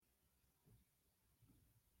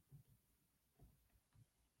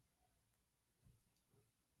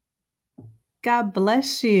God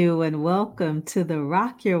bless you and welcome to the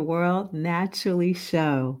Rock Your World Naturally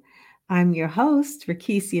show. I'm your host,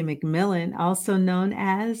 Rakesia McMillan, also known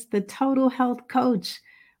as the Total Health Coach,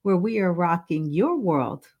 where we are rocking your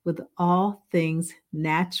world with all things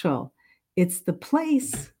natural. It's the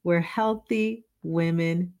place where healthy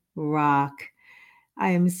women rock. I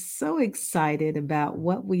am so excited about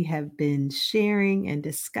what we have been sharing and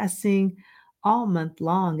discussing all month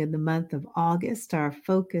long. In the month of August, our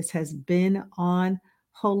focus has been on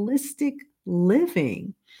holistic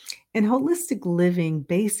living. And holistic living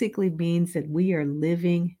basically means that we are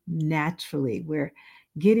living naturally. We're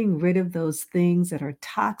getting rid of those things that are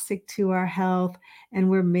toxic to our health, and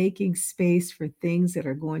we're making space for things that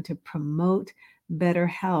are going to promote better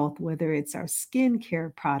health, whether it's our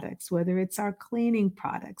skincare products, whether it's our cleaning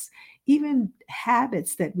products, even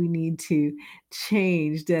habits that we need to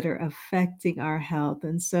change that are affecting our health.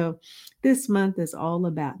 And so this month is all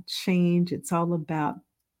about change, it's all about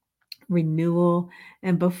renewal.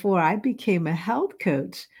 And before I became a health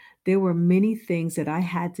coach, there were many things that I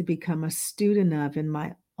had to become a student of in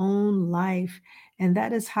my own life. And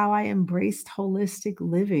that is how I embraced holistic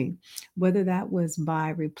living, whether that was by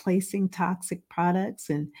replacing toxic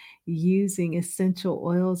products and using essential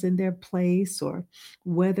oils in their place, or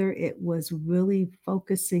whether it was really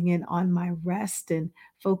focusing in on my rest and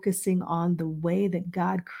focusing on the way that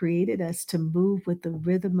God created us to move with the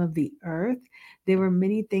rhythm of the earth. There were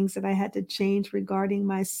many things that I had to change regarding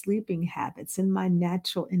my sleeping habits and my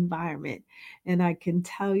natural environment. And I can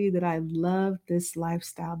tell you that I love this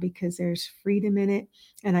lifestyle because there's freedom in it.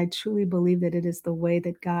 And I truly believe that it is the way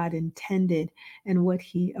that God intended and what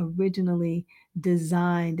He originally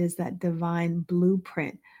designed as that divine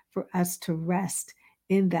blueprint for us to rest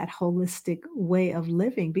in that holistic way of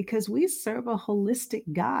living, because we serve a holistic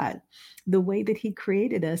God. The way that He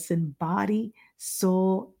created us in body,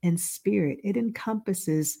 soul, and spirit. It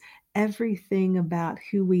encompasses everything about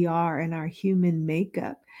who we are and our human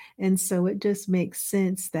makeup. And so it just makes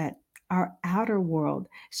sense that our outer world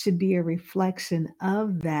should be a reflection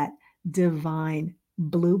of that divine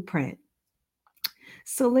blueprint.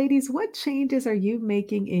 So, ladies, what changes are you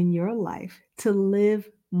making in your life to live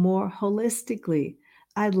more holistically?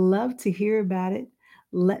 I'd love to hear about it.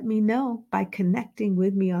 Let me know by connecting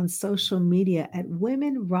with me on social media at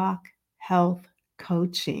Women Rock Health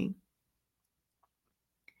Coaching.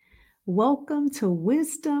 Welcome to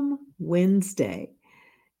Wisdom Wednesday.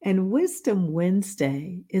 And Wisdom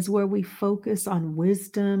Wednesday is where we focus on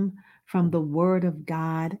wisdom from the Word of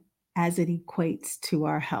God as it equates to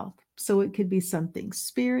our health. So it could be something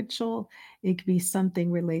spiritual, it could be something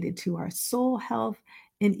related to our soul health,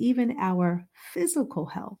 and even our physical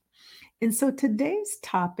health. And so today's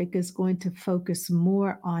topic is going to focus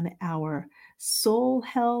more on our soul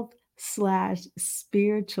health slash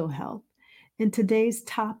spiritual health. And today's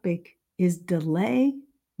topic is delay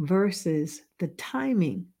versus the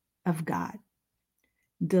timing of God.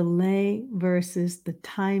 Delay versus the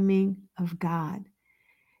timing of God.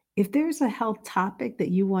 If there's a health topic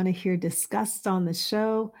that you want to hear discussed on the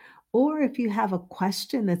show, or if you have a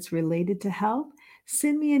question that's related to health,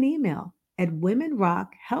 send me an email at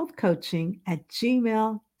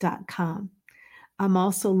womenrockhealthcoaching@gmail.com. I'm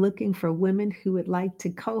also looking for women who would like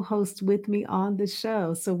to co-host with me on the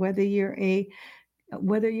show. So whether you're a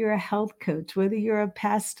health coach, whether you're a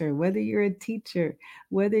pastor, whether you're a teacher,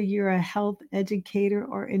 whether you're a health educator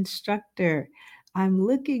or instructor, I'm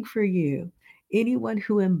looking for you. Anyone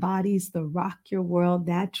who embodies the Rock Your World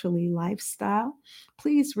Naturally lifestyle,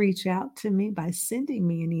 please reach out to me by sending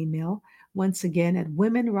me an email. Once again, at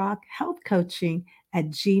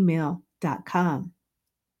womenrockhealthcoaching@gmail.com.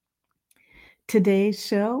 Today's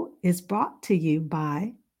show is brought to you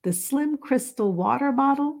by the Slim Crystal Water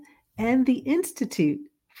Bottle and the Institute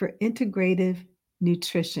for Integrative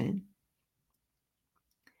Nutrition.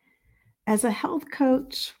 As a health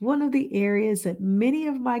coach, one of the areas that many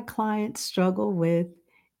of my clients struggle with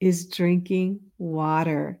is drinking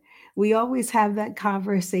water. We always have that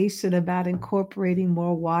conversation about incorporating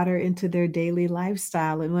more water into their daily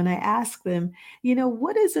lifestyle. And when I ask them,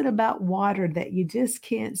 what is it about water that you just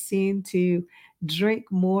can't seem to drink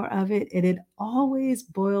more of it? And it always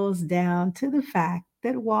boils down to the fact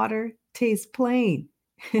that water tastes plain.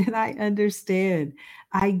 And I understand,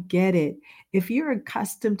 I get it. If you're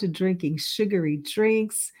accustomed to drinking sugary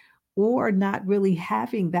drinks or not really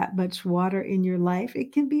having that much water in your life,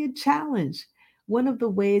 it can be a challenge. One of the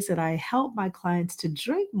ways that I help my clients to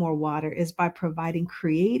drink more water is by providing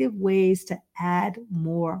creative ways to add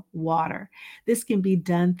more water. This can be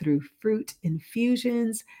done through fruit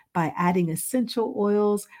infusions, by adding essential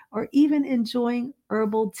oils, or even enjoying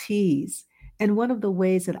herbal teas. And one of the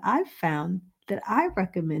ways that I've found that I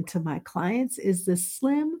recommend to my clients is the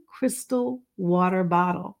Slim Crystal Water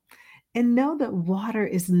Bottle. And know that water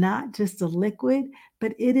is not just a liquid,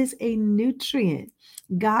 but it is a nutrient.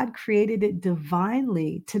 God created it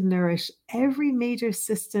divinely to nourish every major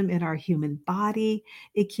system in our human body.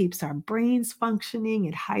 It keeps our brains functioning,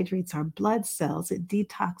 it hydrates our blood cells, it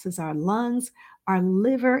detoxes our lungs, our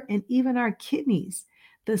liver, and even our kidneys.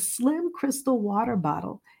 The Slim Crystal Water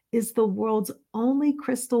Bottle is the world's only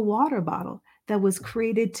crystal water bottle that was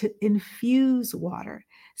created to infuse water.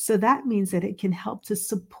 So that means that it can help to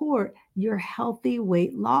support your healthy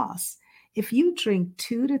weight loss. If you drink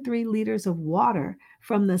 2 to 3 liters of water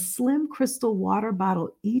from the Slim Crystal water bottle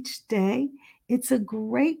each day, it's a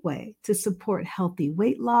great way to support healthy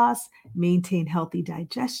weight loss, maintain healthy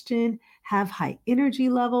digestion, have high energy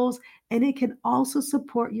levels, and it can also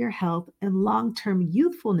support your health and long term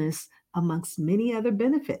youthfulness, amongst many other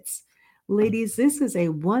benefits. Ladies, this is a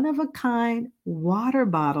one of a kind water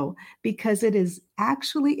bottle because it is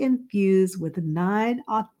actually infused with 9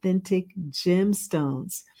 authentic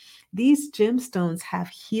gemstones. These gemstones have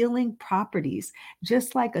healing properties,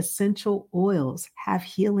 just like essential oils have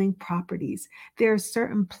healing properties. There are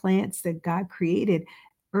certain plants that God created,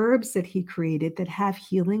 herbs that He created that have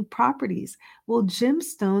healing properties. Well,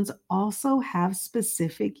 gemstones also have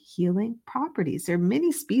specific healing properties. There are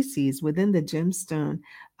many species within the gemstone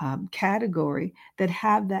category that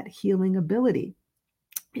have that healing ability.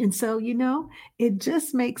 And so, it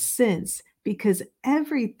just makes sense because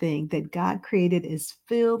everything that God created is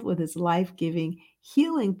filled with His life giving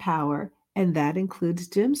healing power, and that includes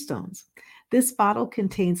gemstones. This bottle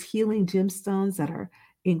contains healing gemstones that are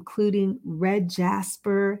including red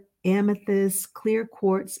jasper, amethyst, clear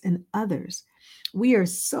quartz, and others. We are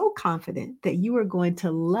so confident that you are going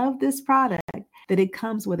to love this product that it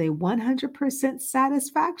comes with a 100%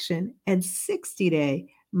 satisfaction and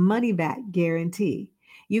 60-day money back guarantee.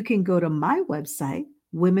 You can go to my website,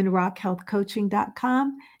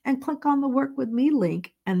 womenrockhealthcoaching.com, and click on the Work With Me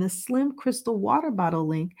link and the Slim Crystal Water Bottle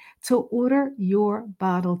link to order your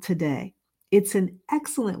bottle today. It's an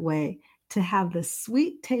excellent way to have the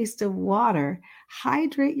sweet taste of water,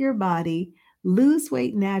 hydrate your body, lose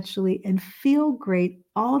weight naturally, and feel great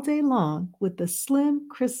all day long with the Slim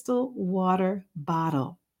Crystal Water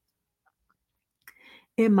Bottle.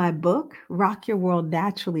 In my book, Rock Your World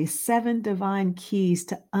Naturally: 7 Divine Keys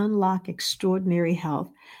to Unlock Extraordinary Health,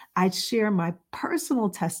 I share my personal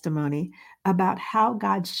testimony about how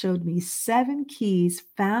God showed me 7 keys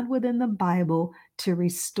found within the Bible to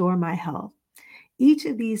restore my health. Each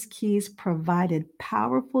of these keys provided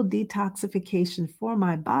powerful detoxification for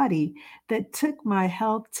my body that took my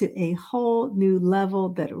health to a whole new level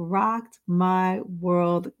that rocked my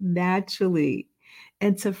world naturally.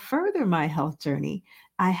 And to further my health journey,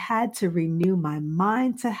 I had to renew my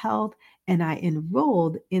mind to health, and I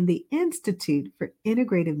enrolled in the Institute for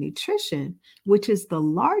Integrative Nutrition, which is the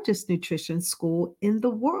largest nutrition school in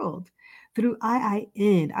the world. Through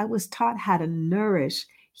IIN, I was taught how to nourish,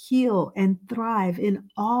 heal, and thrive in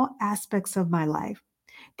all aspects of my life.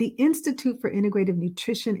 The Institute for Integrative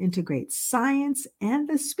Nutrition integrates science and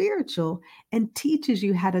the spiritual and teaches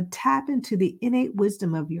you how to tap into the innate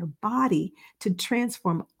wisdom of your body to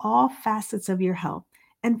transform all facets of your health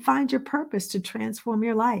and find your purpose to transform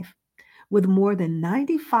your life. With more than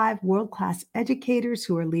 95 world class educators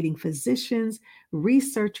who are leading physicians,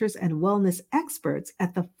 researchers, and wellness experts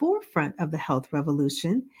at the forefront of the health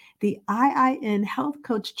revolution, the IIN Health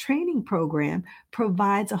Coach Training Program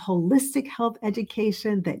provides a holistic health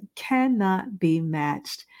education that cannot be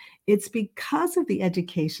matched. It's because of the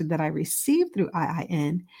education that I received through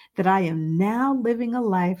IIN that I am now living a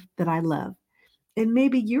life that I love. And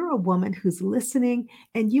maybe you're a woman who's listening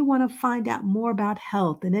and you want to find out more about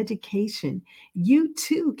health and education. You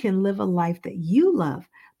too can live a life that you love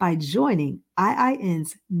by joining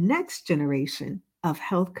IIN's next generation of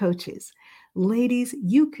health coaches. Ladies,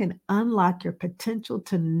 you can unlock your potential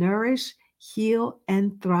to nourish, heal,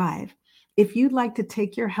 and thrive. If you'd like to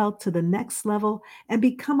take your health to the next level and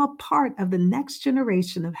become a part of the next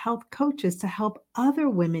generation of health coaches to help other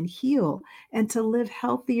women heal and to live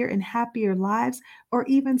healthier and happier lives, or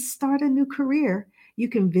even start a new career, you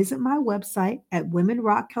can visit my website at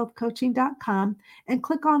womenrockhealthcoaching.com and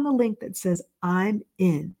click on the link that says I'm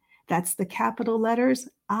in. That's the capital letters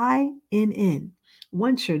INN.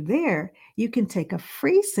 Once you're there, you can take a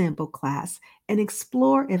free sample class and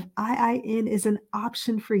explore if IIN is an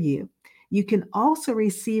option for you. You can also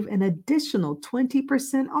receive an additional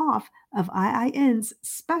 20% off of IIN's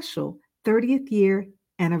special 30th year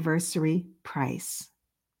anniversary price.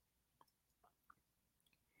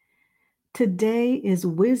 Today is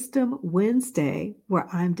Wisdom Wednesday, where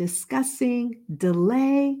I'm discussing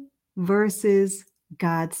delay versus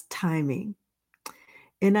God's timing.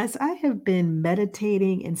 And as I have been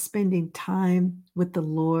meditating and spending time with the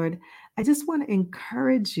Lord, I just want to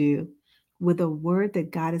encourage you with a word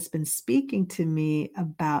that God has been speaking to me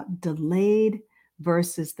about delayed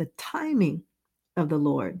versus the timing of the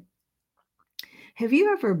Lord. Have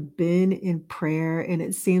you ever been in prayer and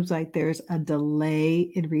it seems like there's a delay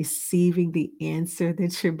in receiving the answer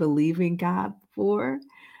that you're believing God for?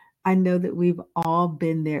 I know that we've all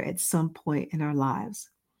been there at some point in our lives.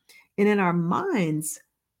 And in our minds,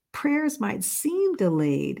 prayers might seem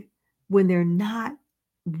delayed when they're not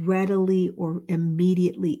readily or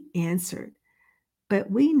immediately answered.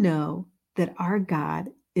 But we know that our God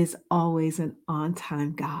is always an on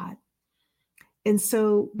time God. And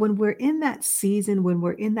so when we're in that season, when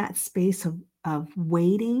we're in that space of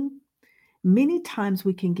waiting, many times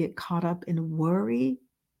we can get caught up in worry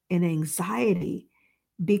and anxiety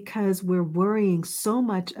because we're worrying so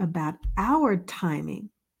much about our timing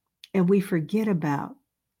and we forget about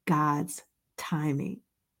God's timing.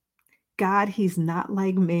 God, He's not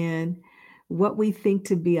like man. What we think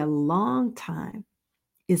to be a long time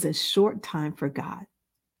is a short time for God.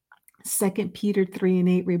 2 Peter 3 and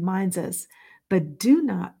 8 reminds us, but do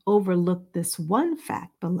not overlook this one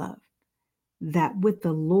fact, beloved, that with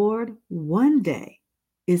the Lord, one day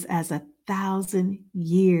is as 1,000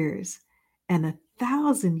 years, and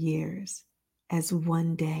 1,000 years as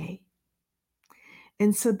one day.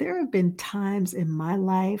 And so there have been times in my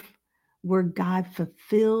life where God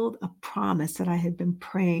fulfilled a promise that I had been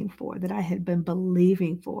praying for, that I had been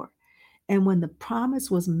believing for. And when the promise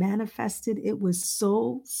was manifested, it was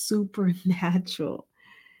so supernatural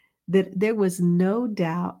that there was no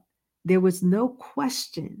doubt, there was no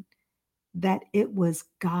question that it was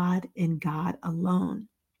God and God alone.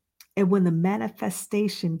 And when the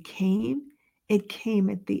manifestation came, it came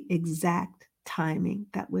at the exact timing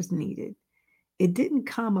that was needed. It didn't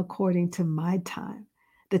come according to my time,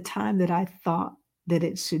 the time that I thought that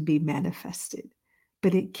it should be manifested,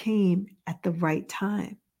 but it came at the right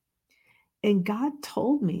time. And God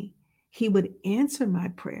told me He would answer my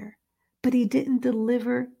prayer, but He didn't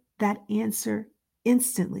deliver that answer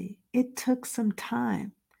instantly. It took some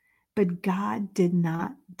time, but God did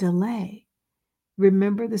not delay.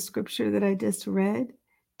 Remember the scripture that I just read?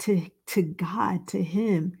 To God, to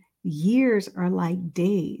Him, years are like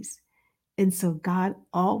days. And so God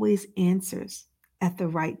always answers at the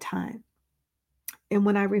right time. And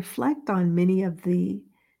when I reflect on many of the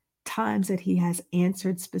times that He has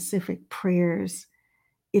answered specific prayers,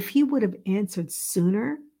 if He would have answered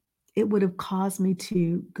sooner, it would have caused me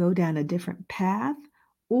to go down a different path,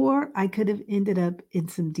 or I could have ended up in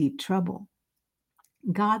some deep trouble.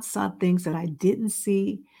 God saw things that I didn't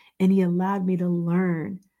see, and He allowed me to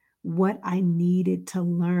learn what I needed to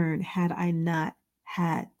learn had I not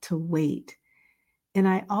had to wait. And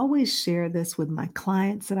I always share this with my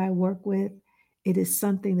clients that I work with. It is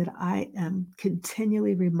something that I am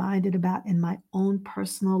continually reminded about in my own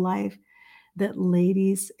personal life, that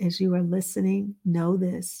ladies, as you are listening, know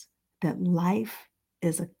this, that life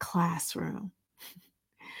is a classroom.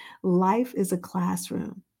 Life is a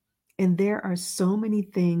classroom. And there are so many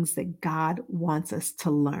things that God wants us to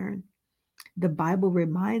learn. The Bible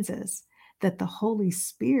reminds us that the Holy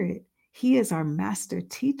Spirit, He is our master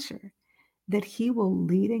teacher, that He will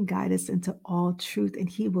lead and guide us into all truth, and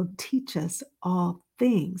He will teach us all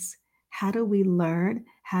things. How do we learn?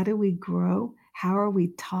 How do we grow? How are we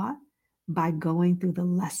taught? By going through the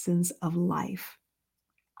lessons of life.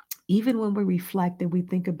 Even when we reflect and we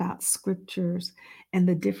think about scriptures and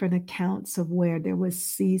the different accounts of where there was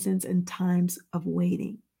seasons and times of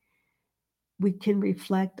waiting, we can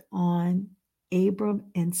reflect on Abram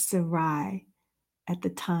and Sarai at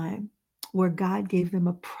the time where God gave them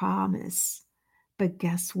a promise. But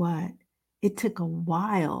guess what? It took a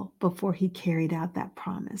while before He carried out that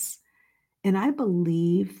promise. And I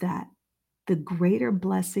believe that the greater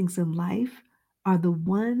blessings in life are the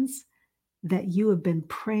ones that you have been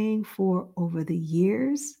praying for over the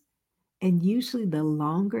years. And usually, the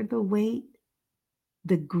longer the wait,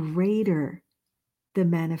 the greater the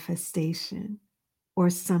manifestation or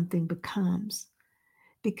something becomes.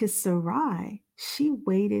 Because Sarai, she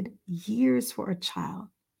waited years for a child,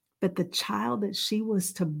 but the child that she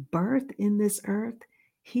was to birth in this earth,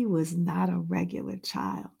 he was not a regular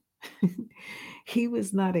child. He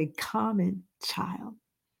was not a common child,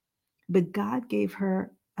 but God gave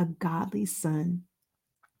her a godly son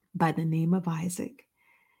by the name of Isaac.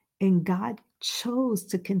 And God chose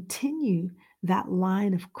to continue that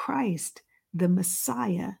line of Christ, the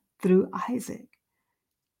Messiah, through Isaac.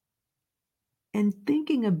 And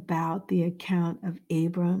thinking about the account of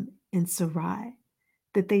Abram and Sarai,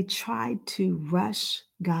 that they tried to rush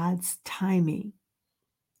God's timing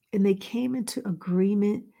and they came into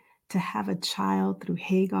agreement to have a child through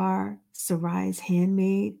Hagar, Sarai's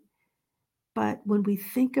handmaid. But when we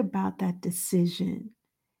think about that decision,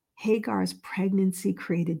 Hagar's pregnancy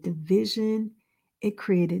created division, it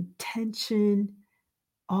created tension,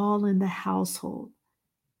 all in the household.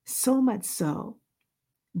 So much so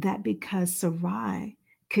that because Sarai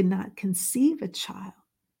could not conceive a child,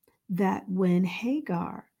 that when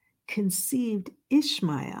Hagar conceived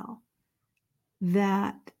Ishmael,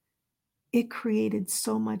 that it created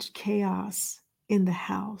so much chaos in the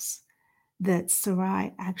house that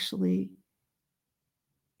Sarai actually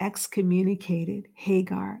excommunicated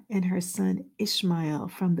Hagar and her son Ishmael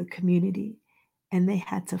from the community, and they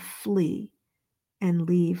had to flee and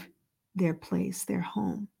leave their place, their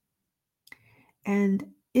home.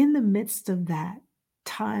 And in the midst of that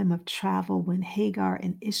time of travel, when Hagar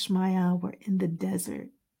and Ishmael were in the desert,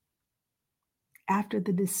 after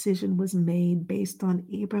the decision was made based on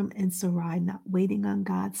Abram and Sarai not waiting on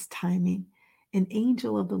God's timing, an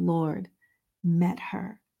angel of the Lord met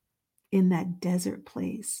her in that desert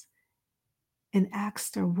place and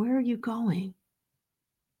asked her, "Where are you going?"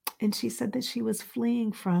 And she said that she was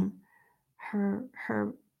fleeing from her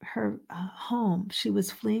home. She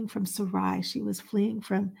was fleeing from Sarai. She was fleeing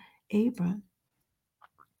from Abram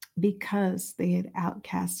because they had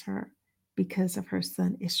outcast her because of her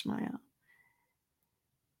son Ishmael.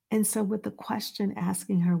 And so, with the question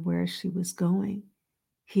asking her where she was going,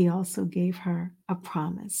 he also gave her a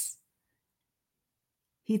promise.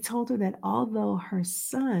 He told her that although her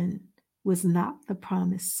son was not the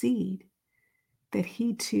promised seed, that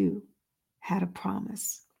he too had a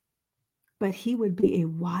promise, but he would be a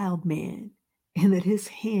wild man, and that his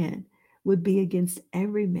hand would be against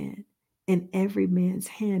every man, and every man's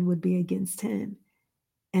hand would be against him,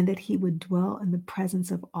 and that he would dwell in the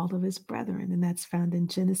presence of all of his brethren. And that's found in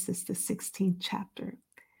Genesis, the 16th chapter.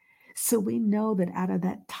 So we know that out of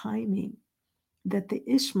that timing, that the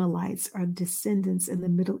Ishmaelites are descendants in the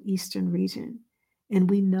Middle Eastern region. And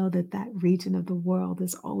we know that that region of the world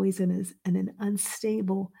is always in an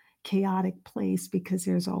unstable, chaotic place because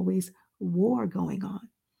there's always war going on.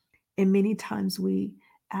 And many times we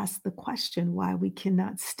ask the question why we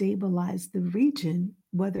cannot stabilize the region,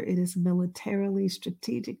 whether it is militarily,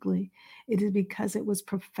 strategically. It is because it was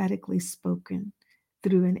prophetically spoken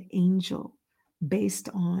through an angel based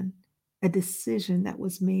on a decision that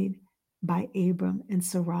was made by Abram and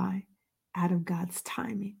Sarai out of God's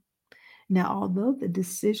timing. Now, although the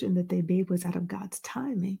decision that they made was out of God's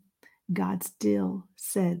timing, God still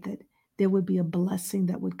said that there would be a blessing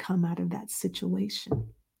that would come out of that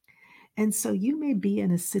situation. And so you may be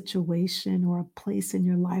in a situation or a place in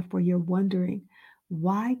your life where you're wondering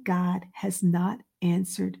why God has not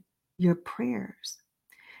answered your prayers.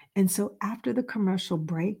 And so after the commercial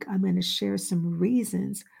break, I'm going to share some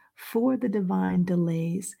reasons for the divine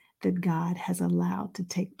delays that God has allowed to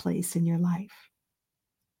take place in your life.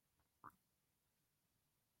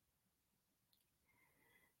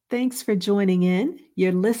 Thanks for joining in.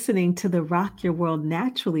 You're listening to the Rock Your World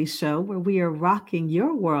Naturally show, where we are rocking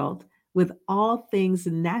your world with all things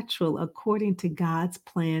natural according to God's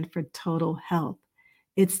plan for total health.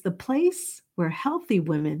 It's the place where healthy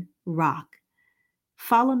women rock.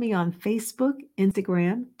 Follow me on Facebook,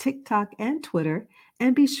 Instagram, TikTok, and Twitter,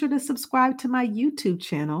 and be sure to subscribe to my YouTube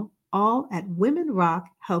channel, all at Women Rock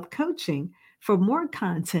Health Coaching, for more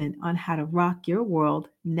content on how to rock your world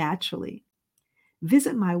naturally.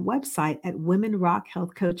 Visit my website at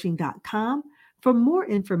womenrockhealthcoaching.com for more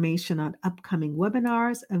information on upcoming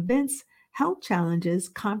webinars, events, health challenges,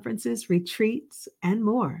 conferences, retreats, and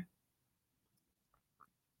more.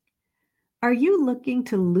 Are you looking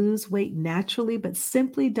to lose weight naturally but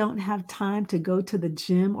simply don't have time to go to the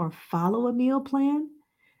gym or follow a meal plan?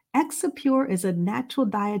 Exapure is a natural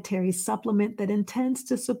dietary supplement that intends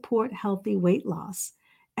to support healthy weight loss.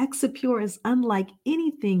 Exapure is unlike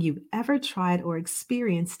anything you've ever tried or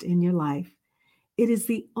experienced in your life. It is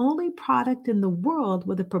the only product in the world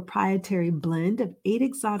with a proprietary blend of 8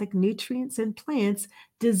 exotic nutrients and plants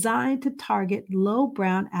designed to target low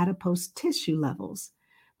brown adipose tissue levels,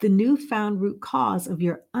 the newfound root cause of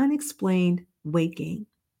your unexplained weight gain.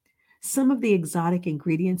 Some of the exotic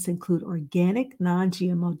ingredients include organic,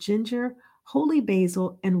 non-GMO ginger, holy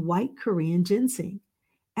basil, and white Korean ginseng.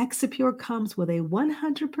 Exapure comes with a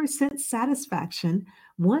 100% satisfaction,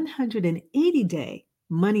 180-day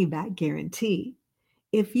money-back guarantee.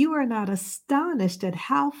 If you are not astonished at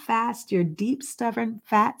how fast your deep, stubborn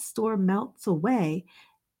fat store melts away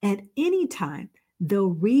at any time,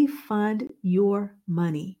 They'll refund your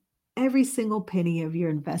money. Every single penny of your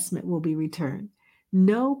investment will be returned.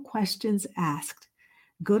 No questions asked.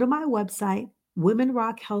 Go to my website,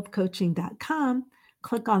 womenrockhealthcoaching.com,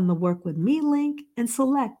 click on the Work With Me link, and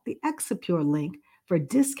select the Exipure link for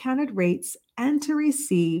discounted rates and to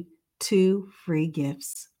receive 2 free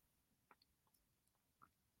gifts.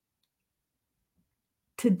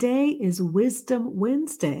 Today is Wisdom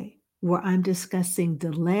Wednesday, where I'm discussing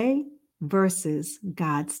delay versus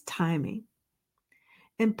God's timing.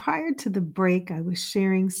 And prior to the break, I was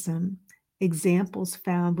sharing some examples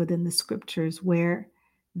found within the scriptures where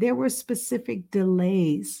there were specific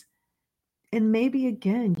delays. And maybe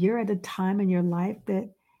again, you're at a time in your life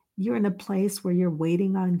that you're in a place where you're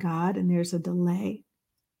waiting on God and there's a delay.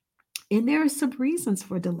 And there are some reasons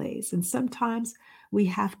for delays. And sometimes we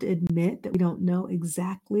have to admit that we don't know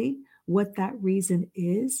exactly what that reason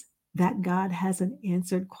is, that God hasn't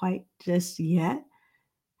answered quite just yet.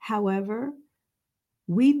 However,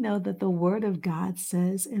 we know that the Word of God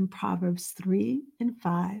says in Proverbs 3 and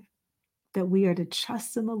 5 that we are to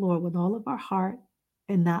trust in the Lord with all of our heart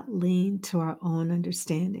and not lean to our own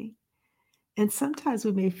understanding. And sometimes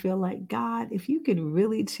we may feel like, God, if you can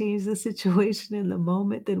really change the situation in the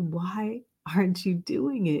moment, then why aren't you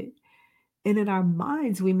doing it? And in our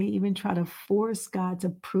minds, we may even try to force God to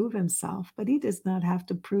prove himself, but he does not have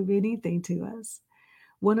to prove anything to us.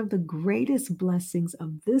 One of the greatest blessings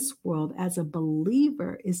of this world as a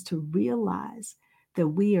believer is to realize that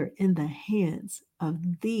we are in the hands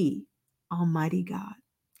of the Almighty God,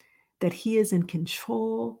 that he is in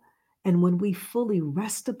control. And when we fully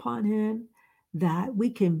rest upon him, that we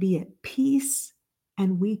can be at peace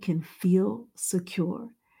and we can feel secure.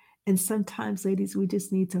 And sometimes, ladies, we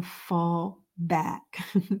just need to fall back.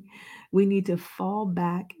 We need to fall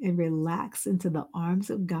back and relax into the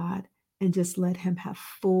arms of God and just let him have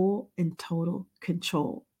full and total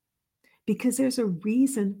control. Because there's a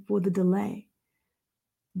reason for the delay.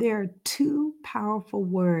 There are 2 powerful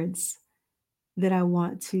words that I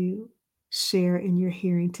want to share in your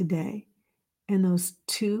hearing today. And those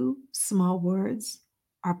 2 small words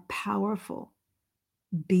are powerful.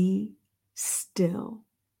 Be still.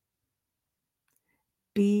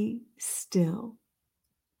 Be still.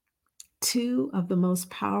 2 of the most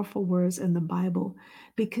powerful words in the Bible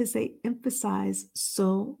because they emphasize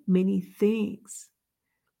so many things.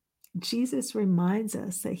 Jesus reminds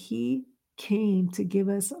us that he came to give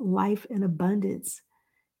us life in abundance.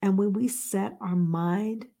 And when we set our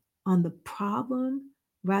mind on the problem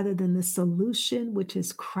rather than the solution, which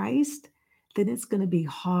is Christ, then it's going to be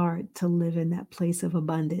hard to live in that place of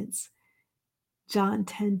abundance. John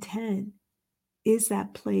 10:10 is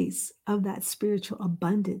that place of that spiritual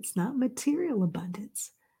abundance, not material abundance,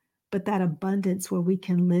 but that abundance where we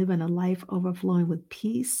can live in a life overflowing with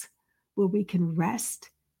peace, where we can rest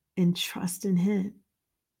and trust in him.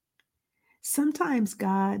 Sometimes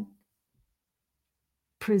God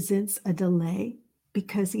presents a delay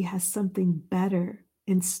because he has something better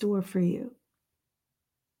in store for you.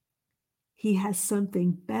 He has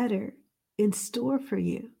something better in store for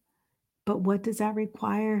you. But what does that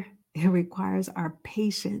require? It requires our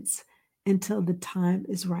patience until the time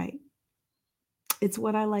is right. It's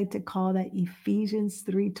what I like to call that Ephesians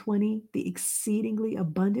 3:20, the exceedingly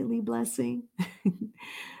abundantly blessing.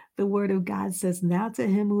 The word of God says, now to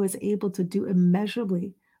him who is able to do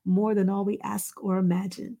immeasurably more than all we ask or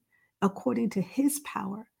imagine, according to his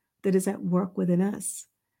power that is at work within us.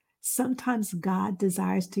 Sometimes God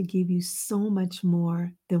desires to give you so much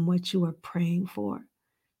more than what you are praying for.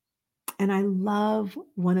 And I love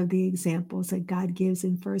one of the examples that God gives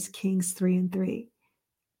in 1 Kings 3 and 3.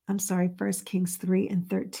 I'm sorry, 1 Kings 3 and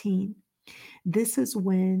 13. This is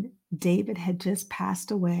when David had just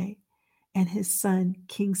passed away and his son,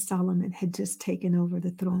 King Solomon, had just taken over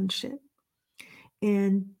the throneship.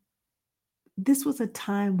 And this was a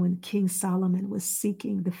time when King Solomon was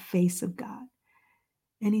seeking the face of God.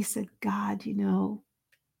 And he said, God,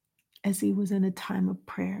 as he was in a time of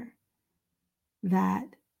prayer, that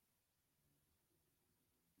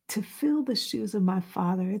to fill the shoes of my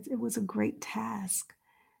father, it was a great task.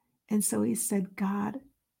 And so he said, God,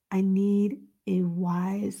 I need a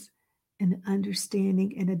wise and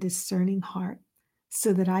understanding and a discerning heart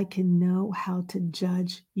so that I can know how to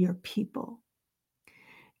judge your people.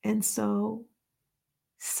 And so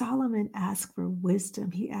Solomon asked for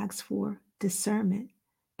wisdom. He asked for discernment,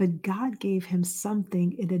 but God gave him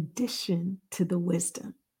something in addition to the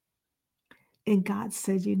wisdom. And God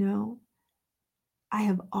said, I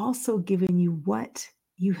have also given you what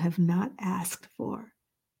you have not asked for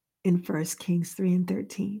in 1 Kings 3 and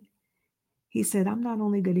 13. He said, I'm not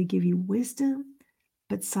only going to give you wisdom,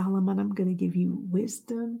 But Solomon, I'm going to give you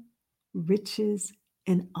wisdom, riches,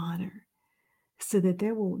 and honor, so that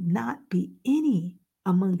there will not be any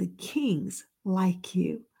among the kings like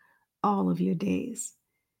you all of your days.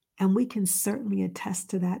 And we can certainly attest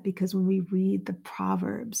to that because when we read the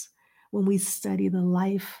Proverbs, when we study the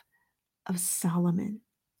life of Solomon,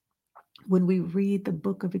 when we read the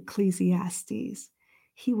book of Ecclesiastes,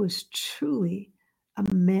 he was truly a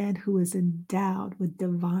man who was endowed with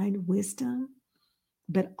divine wisdom.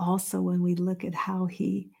 But also, when we look at how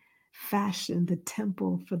he fashioned the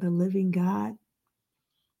temple for the living God,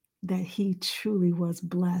 that he truly was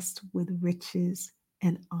blessed with riches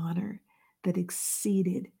and honor that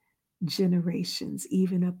exceeded generations,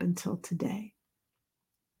 even up until today.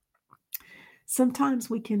 Sometimes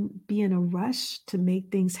we can be in a rush to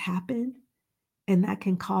make things happen, and that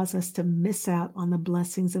can cause us to miss out on the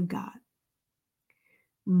blessings of God.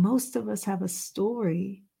 Most of us have a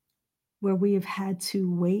story where we have had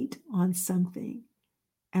to wait on something,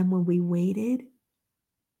 and when we waited,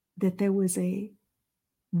 that there was a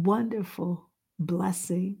wonderful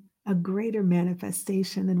blessing, a greater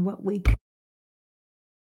manifestation than what we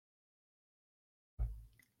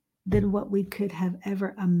could have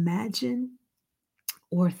ever imagined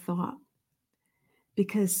or thought.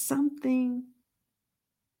 Because something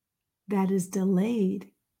that is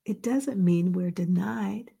delayed, it doesn't mean we're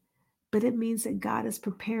denied, but it means that God is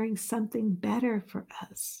preparing something better for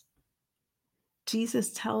us.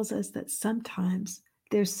 Jesus tells us that sometimes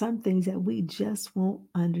there's some things that we just won't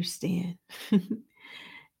understand.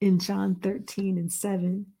 In John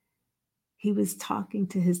 13:7, he was talking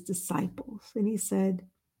to his disciples and he said,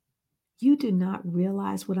 "You do not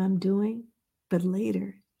realize what I'm doing, but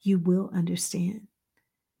later you will understand."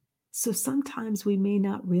 So sometimes we may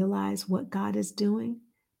not realize what God is doing,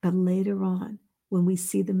 but later on, when we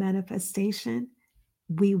see the manifestation,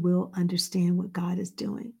 we will understand what God is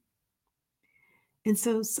doing. And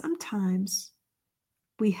so sometimes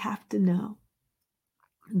we have to know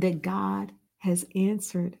that God has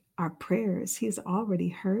answered our prayers. He's already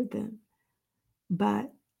heard them.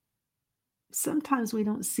 But sometimes we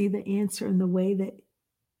don't see the answer in the way that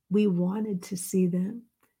we wanted to see them.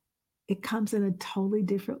 It comes in a totally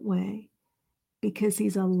different way because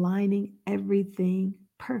he's aligning everything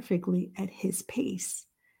perfectly at his pace.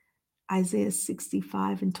 Isaiah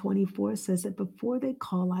 65:24 says that before they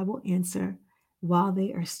call, I will answer. While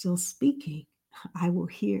they are still speaking, I will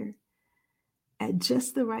hear. At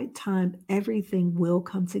just the right time, everything will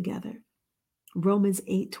come together. Romans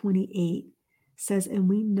 8:28 says, and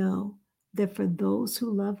we know that for those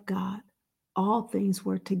who love God, all things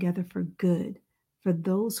work together for good, for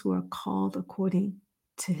those who are called according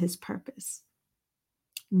to his purpose.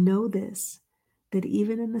 Know this, that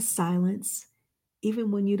even in the silence, even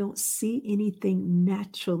when you don't see anything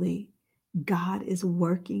naturally, God is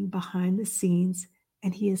working behind the scenes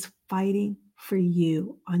and he is fighting for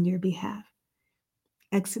you on your behalf.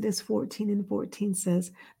 Exodus 14:14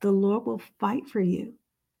 says, the Lord will fight for you.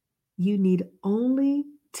 You need only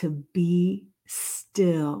to be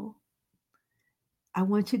still. I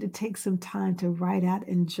want you to take some time to write out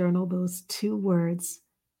and journal those 2 words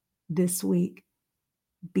this week.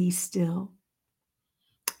 Be still.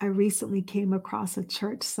 I recently came across a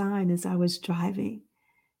church sign as I was driving,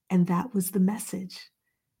 and that was the message.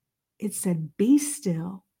 It said, be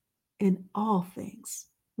still, and all things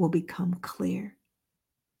will become clear.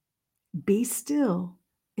 Be still,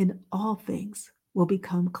 and all things will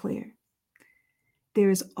become clear. There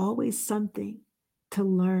is always something to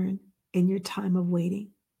learn in your time of waiting.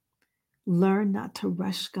 Learn not to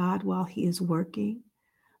rush God while he is working.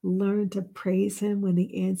 Learn to praise him when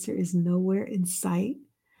the answer is nowhere in sight.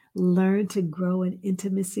 Learn to grow in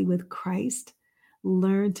intimacy with Christ.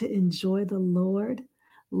 Learn to enjoy the Lord.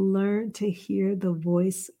 Learn to hear the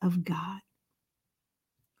voice of God.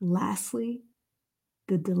 Lastly,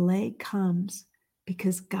 the delay comes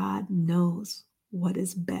because God knows what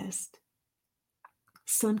is best.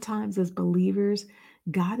 Sometimes as believers,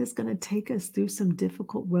 God is going to take us through some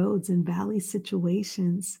difficult roads and valley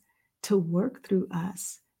situations to work through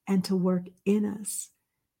us and to work in us.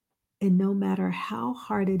 And no matter how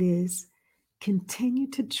hard it is, continue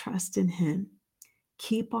to trust in him.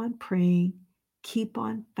 Keep on praying, keep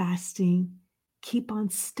on fasting, keep on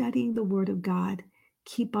studying the word of God,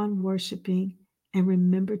 keep on worshiping, and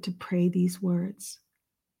remember to pray these words.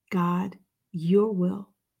 God, your will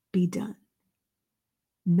be done.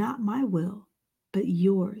 Not my will, but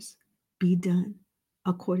yours be done,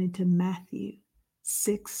 according to Matthew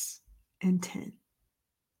 6:10.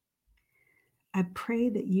 I pray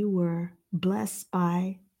that you were blessed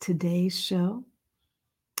by today's show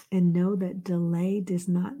and know that delay does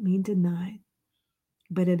not mean denied.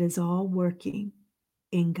 but it is all working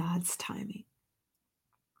in God's timing.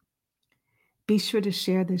 Be sure to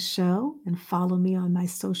share this show and follow me on my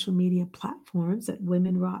social media platforms at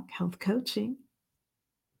Women Rock Health Coaching.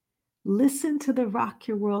 Listen to the Rock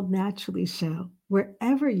Your World Naturally show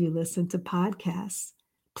wherever you listen to podcasts.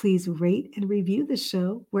 Please rate and review the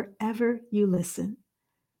show wherever you listen.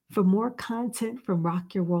 For more content from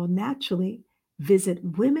Rock Your World Naturally,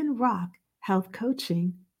 visit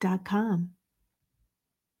womenrockhealthcoaching.com.